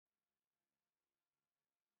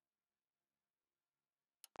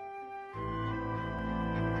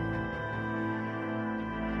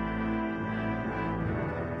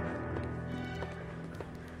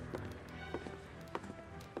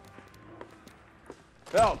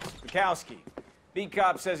Phelps, Bukowski.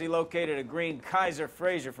 B-Cop says he located a green Kaiser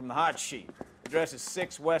Fraser from the hot sheet. Address is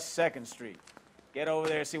 6 West 2nd Street. Get over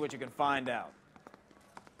there and see what you can find out.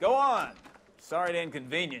 Go on. Sorry to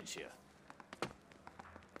inconvenience you.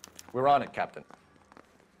 We're on it, Captain.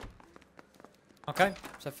 Okay,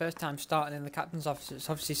 so first time starting in the captain's office. It's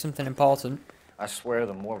obviously something important. I swear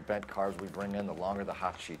the more bent cars we bring in, the longer the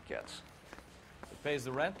hot sheet gets. It pays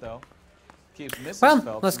the rent, though. Keeps Mrs. Well,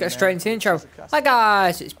 Phelps let's in get the straight into the intro. Hi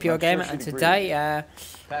guys, it's Pure Gamer, and today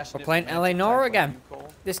we're playing LA Noire again.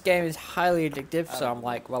 This game is highly addictive, so I'm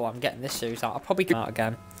like, well, I'm getting this series out. I'll probably come out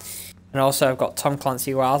again. And also, I've got Tom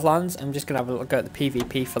Clancy Wildlands. I'm just gonna have a look at the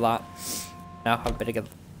PvP for that. Now have a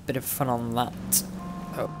bit of fun on that.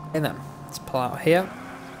 Oh, and then let's pull out here.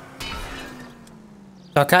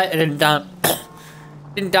 Okay, it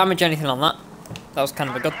didn't damage anything on that. That was kind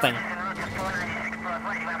of a good thing.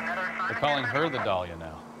 They're calling her the Dahlia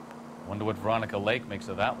now. Wonder what Veronica Lake makes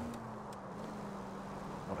of that one.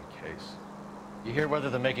 What a case. You hear whether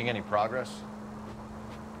they're making any progress?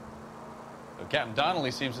 So Captain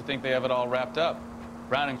Donnelly seems to think they have it all wrapped up.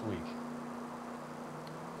 Browning's weak.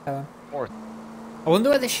 Or I wonder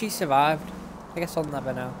whether she survived. I guess I'll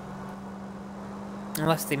never know.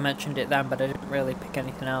 Unless they mentioned it then, but I didn't really pick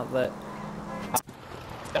anything out that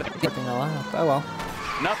being alive. Oh well.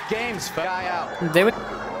 Enough games, guy out. Do it.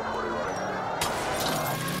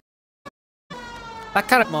 That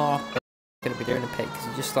kind of more gonna be doing a pick because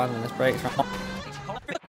he's just slamming his brakes.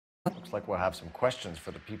 looks like we'll have some questions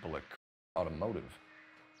for the people at Automotive.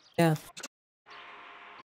 Yeah.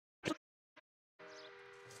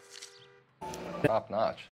 Top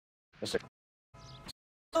notch. Mr.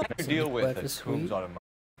 Deal with at Coombs Automotive.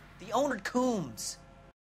 The owner Coombs.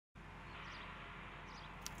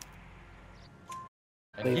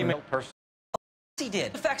 An email person. He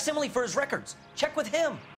did. A facsimile for his records. Check with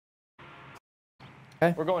him.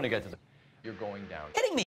 Okay. We're going to get to the. You're going down.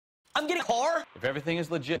 Kidding me? I'm getting a car. If everything is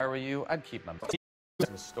legit, if I were you, I'd keep my mouth.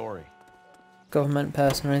 The story. Government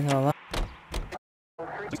person or anything like that.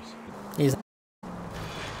 He's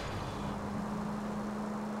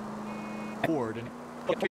Board and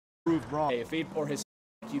proved wrong. If he'd or his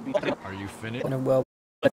QB. Are you finished? in a well.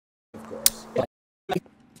 Of course.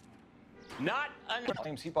 Not under.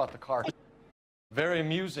 Claims he bought the car. Very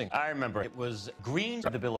amusing. I remember it was green.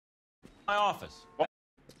 The bill. My office.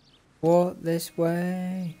 Walk this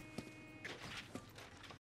way.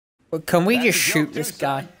 Well, can we just shoot this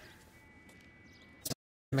guy?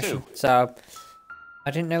 Mission. So,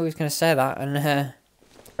 I didn't know he was going to say that, and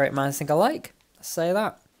great minds think alike. Let's say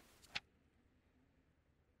that.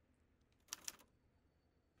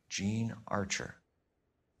 Gene Archer,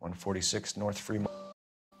 146 North Fremont.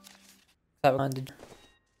 That reminded.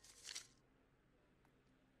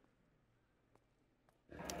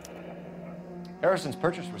 Harrison's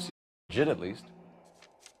purchase receipt legit at least.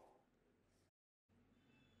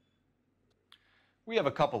 We have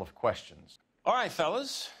a couple of questions. All right,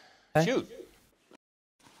 fellas. Okay. Shoot.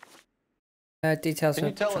 Details. Can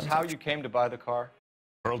you tell us how you came to buy the car?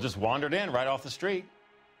 Girl just wandered in right off the street.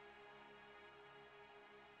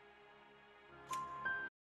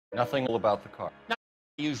 Nothing about the car. Not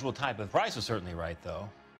the usual type of price was certainly right, though.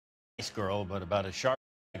 Nice girl, but about as sharp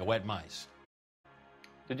like a wet mice.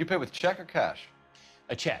 Did you pay with check or cash?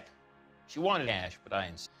 A check. She wanted cash, but I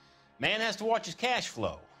insisted. Man has to watch his cash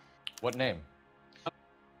flow. What name?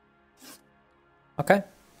 Okay.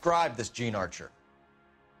 Describe this Gene Archer.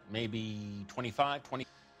 Maybe 25, 20.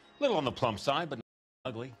 Little on the plump side, but not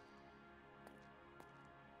ugly.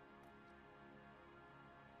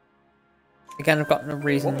 Again, I've got no What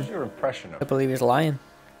reason was your impression to of believe he's lying.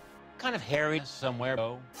 Kind of hairy somewhere.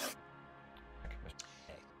 Oh.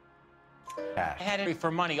 I cash? had it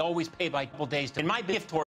for money, always paid by a couple days. In my gift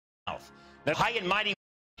toward mouth. The high and mighty,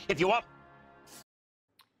 if you want.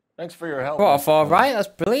 Thanks for your help. What a far right, that's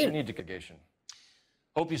We brilliant. need litigation.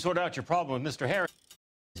 Hope you sort out your problem with Mr. Harris.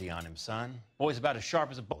 Easy on him, son. Boy's about as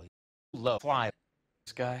sharp as a bully. Low fly.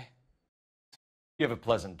 This guy. You have a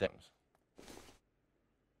pleasant day.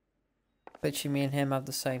 Bet you me and him have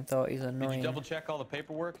the same thought, he's Did annoying. you double check all the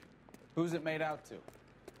paperwork? Who's it made out to?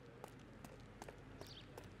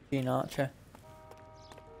 Gene Archer.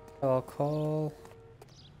 I'll call.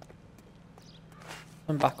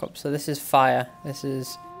 And back up. So this is fire. This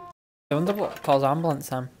is. I wonder what calls ambulance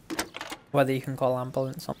then. Whether you can call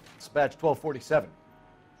ambulance on. Dispatch 1247.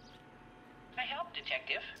 Can I help,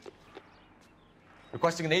 Detective?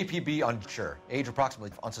 Requesting an APB on Archer, age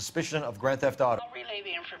approximately, on suspicion of Grand Theft Auto. I'll relay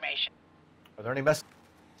the information. Are there any messages?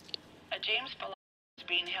 A James Below is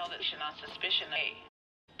being held at on suspicion of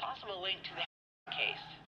a possible link to the case.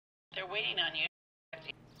 They're waiting on you.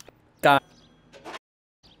 Guy.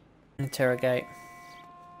 Interrogate.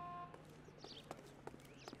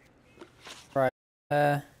 Right.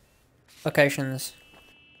 Locations.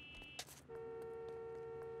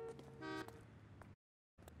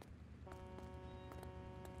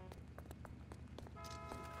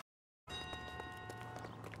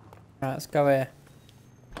 Right, let's go here.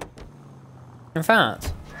 In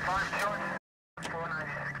fact.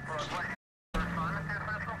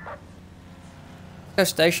 Go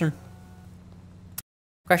station.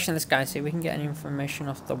 Question this guy, see if we can get any information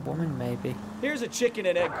off the woman, maybe. Here's a chicken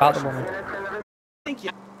and egg About the question. woman. Think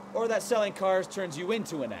you, or that selling cars turns you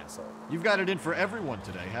into an asshole. You've got it in for everyone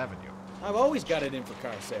today, haven't you? I've always got it in for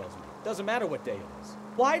car salesmen. Doesn't matter what day it is.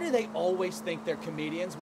 Why do they always think they're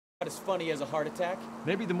comedians? Not as funny as a heart attack?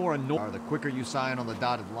 Maybe the more annoying, the quicker you sign on the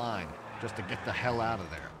dotted line, just to get the hell out of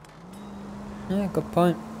there. Yeah, good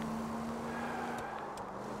point.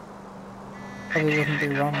 Probably wouldn't be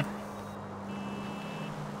wrong.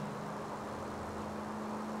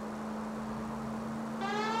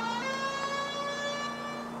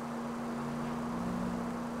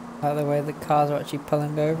 By the way, the cars are actually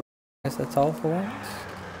pulling over. I guess that's all for once.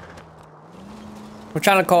 We're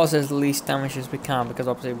trying to cause as least damage as we can because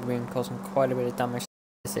obviously we've been causing quite a bit of damage.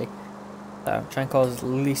 So try and cause as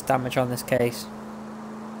least damage on this case.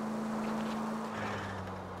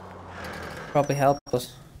 Probably help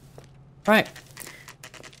us. Right.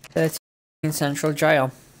 13 Central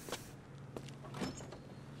Jail.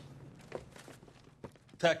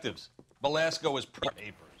 Detectives, Velasco is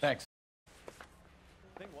papers. Thanks.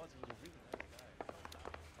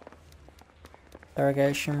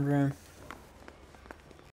 Interrogation room.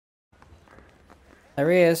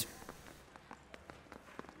 There he is.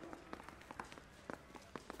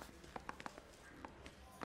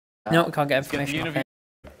 No, we can't get information. Off him.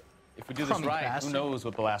 If we do this right, who knows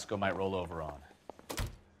what Velasco might roll over on.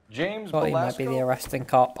 James Thought he might Velasco? be the arresting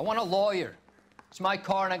cop. I want a lawyer. It's my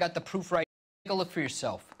car and I got the proof right. Take a look for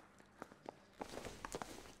yourself.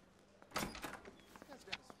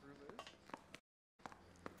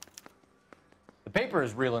 The paper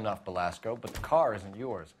is real enough, Velasco, but the car isn't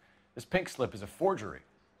yours. This pink slip is a forgery.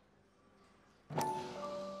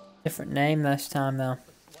 Different name this time, though.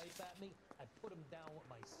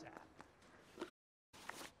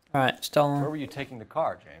 Alright, stolen. Where were you taking the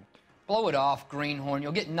car, James? Blow it off, greenhorn.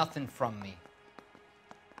 You'll get nothing from me.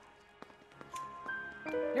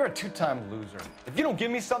 You're a two-time loser. If you don't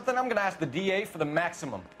give me something, I'm gonna ask the DA for the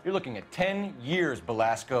maximum. You're looking at 10 years,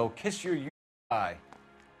 Velasco. Kiss your eye.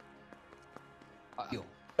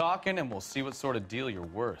 Talking and we'll see what sort of deal you're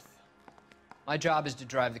worth. My job is to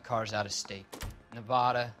drive the cars out of state.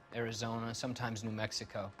 Nevada, Arizona, sometimes New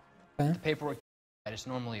Mexico. Okay. The paperwork is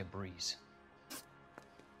normally a breeze.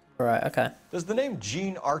 Right, okay. Does the name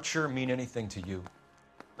Gene Archer mean anything to you?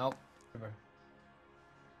 Nope.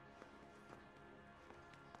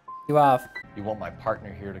 You have. You want my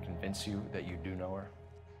partner here to convince you that you do know her?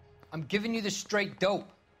 I'm giving you the straight dope.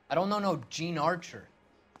 I don't know no Gene Archer.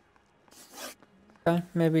 Okay,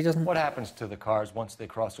 maybe he doesn't. What happens to the cars once they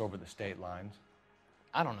cross over the state lines?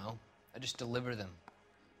 I don't know. I just deliver them.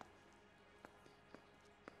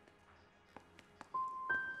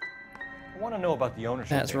 I want to know about the ownership.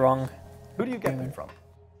 That's papers. wrong. Who do you get them from?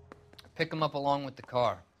 Pick them up along with the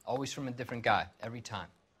car. Always from a different guy, every time.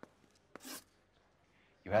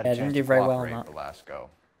 You had Yeah, a didn't chance do to very well on cooperate, that. Velasco.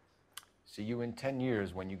 See you in 10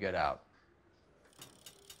 years when you get out.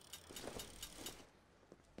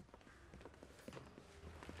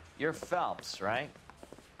 You're Phelps, right?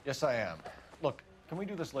 Yes, I am. Look, can we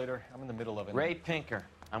do this later? I'm in the middle of it. Ray Pinker.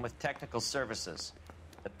 I'm with Technical Services.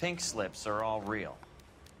 The pink slips are all real.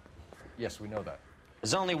 Yes, we know that.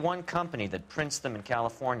 There's only one company that prints them in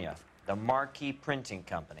California, the Marquee Printing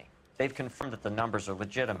Company. They've confirmed that the numbers are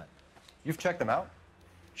legitimate. You've checked them out?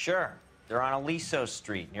 Sure. They're on Aliso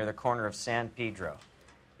Street, near the corner of San Pedro.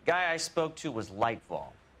 The guy I spoke to was Lightval.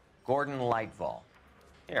 Gordon Lightval.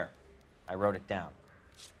 Here, I wrote it down.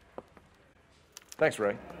 Thanks,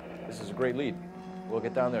 Ray. This is a great lead. We'll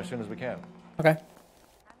get down there as soon as we can. Okay.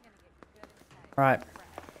 Right.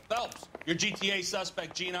 Phelps, your GTA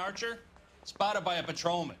suspect, Gene Archer, spotted by a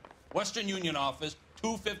patrolman. Western Union office,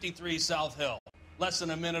 253 South Hill. Less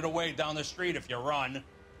than a minute away down the street if you run.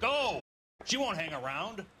 Go! She won't hang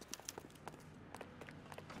around.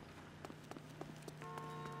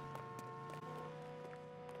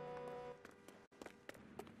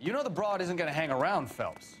 You know the broad isn't going to hang around,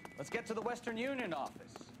 Phelps. Let's get to the Western Union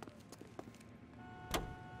office.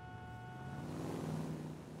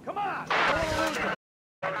 Come on!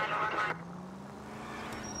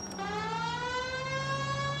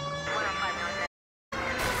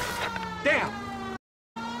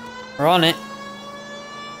 We're on it.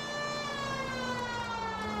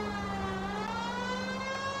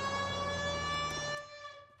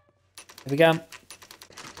 we go.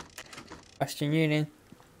 Western Union.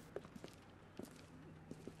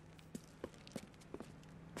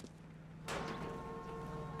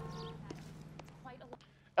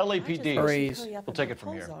 LAPD. Freeze. We'll take it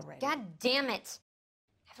from here. God damn it.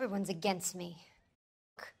 Everyone's against me.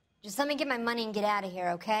 Just let me get my money and get out of here,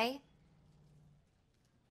 okay?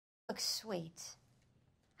 Looks sweet.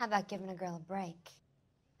 How about giving a girl a break?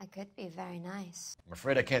 I could be very nice. I'm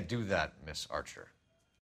afraid I can't do that, Miss Archer.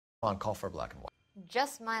 Come on, call for black and white.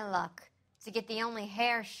 Just my luck to get the only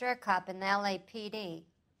hair sure cop in the LAPD.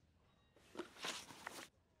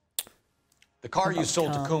 The car you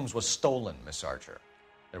sold to Coombs was stolen, Miss Archer.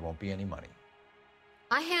 There won't be any money.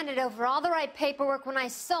 I handed over all the right paperwork when I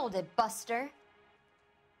sold it, Buster.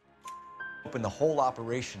 Open the whole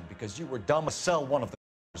operation because you were dumb to sell one of the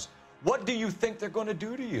cars. What do you think they're going to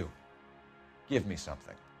do to you? Give me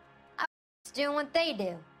something. I was doing what they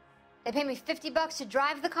do. They paid me $50 to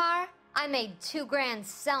drive the car. I made $2 grand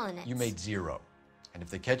selling it. You made zero. And if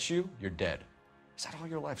they catch you, you're dead. Is that all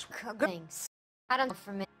your life's work? Thanks. I don't know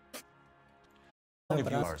for me. Only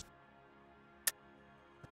viewers.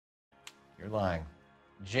 You're lying.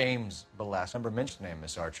 James Belasco. Remember Minch's name,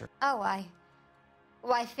 Miss Archer. Oh,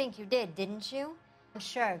 well, I think you did, didn't you? I'm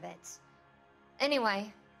sure of it.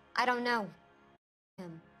 Anyway, I don't know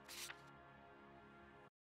him.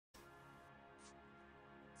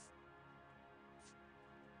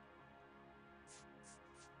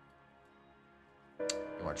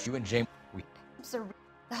 You and James, we...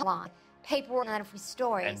 Hold on. Paperwork not every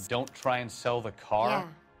story. And don't try and sell the car? Yeah,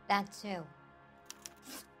 that too.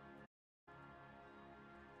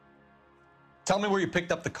 Tell me where you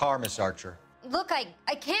picked up the car, Miss Archer. Look,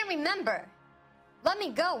 I can't remember. Let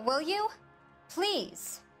me go, will you?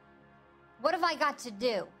 Please. What have I got to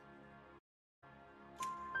do?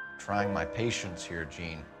 Trying my patience here,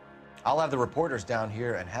 Gene. I'll have the reporters down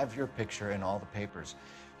here and have your picture in all the papers.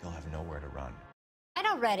 You'll have nowhere to run. Right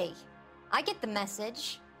already. I get the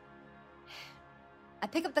message. I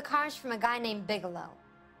pick up the cars from a guy named Bigelow.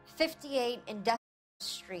 58 Industrial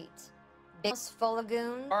Street. Big house full of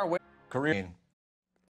goons. Korean.